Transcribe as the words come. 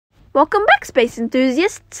Welcome back, space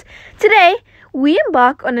enthusiasts! Today, we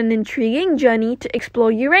embark on an intriguing journey to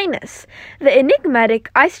explore Uranus, the enigmatic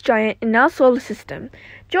ice giant in our solar system.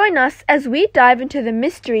 Join us as we dive into the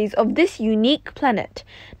mysteries of this unique planet,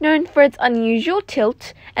 known for its unusual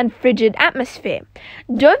tilt and frigid atmosphere.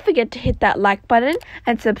 Don't forget to hit that like button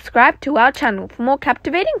and subscribe to our channel for more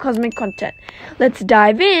captivating cosmic content. Let's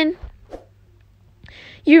dive in!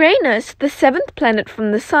 Uranus, the seventh planet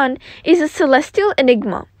from the Sun, is a celestial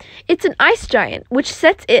enigma. It's an ice giant, which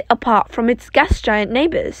sets it apart from its gas giant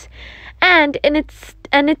neighbors, and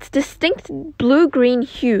its distinct blue-green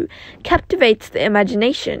hue captivates the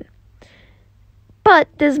imagination. But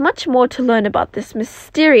there's much more to learn about this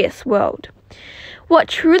mysterious world. What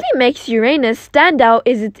truly makes Uranus stand out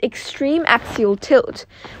is its extreme axial tilt,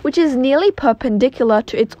 which is nearly perpendicular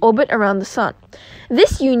to its orbit around the Sun.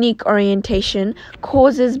 This unique orientation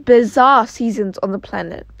causes bizarre seasons on the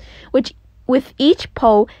planet, with each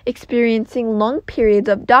pole experiencing long periods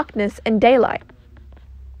of darkness and daylight.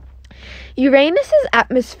 Uranus's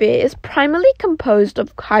atmosphere is primarily composed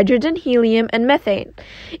of hydrogen, helium, and methane.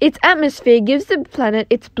 Its atmosphere gives the planet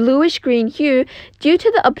its bluish-green hue due to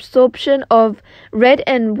the absorption of red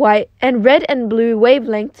and blue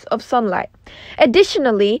wavelengths of sunlight.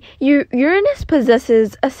 Additionally, Uranus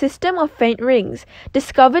possesses a system of faint rings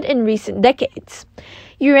discovered in recent decades.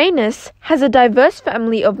 Uranus has a diverse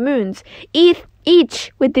family of moons,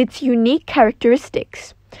 each with its unique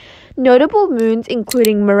characteristics. Notable moons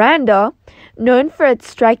including Miranda, known for its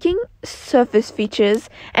striking surface features,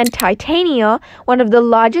 and Titania, one of the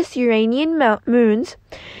largest Uranian moons.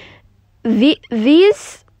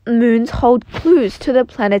 These moons hold clues to the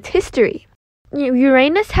planet's history.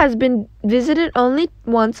 Uranus has been visited only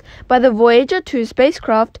once by the Voyager 2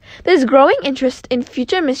 spacecraft. There's growing interest in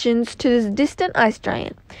future missions to this distant ice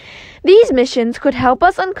giant. These missions could help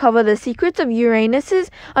us uncover the secrets of Uranus's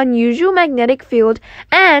unusual magnetic field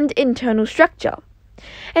and internal structure.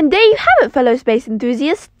 And there you have it, fellow space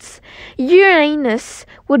enthusiasts. Uranus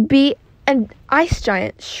would be an ice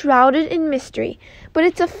giant shrouded in mystery, but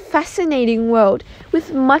it's a fascinating world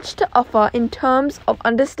with much to offer in terms of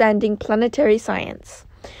understanding planetary science.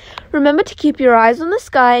 Remember to keep your eyes on the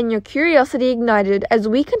sky and your curiosity ignited as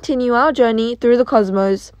we continue our journey through the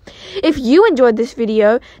cosmos. If you enjoyed this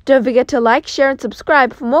video, don't forget to like, share, and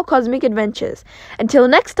subscribe for more cosmic adventures. Until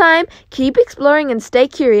next time, keep exploring and stay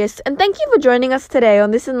curious, and thank you for joining us today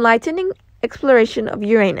on this enlightening exploration of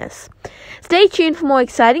Uranus. Stay tuned for more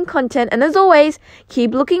exciting content, and as always,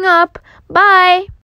 keep looking up. Bye!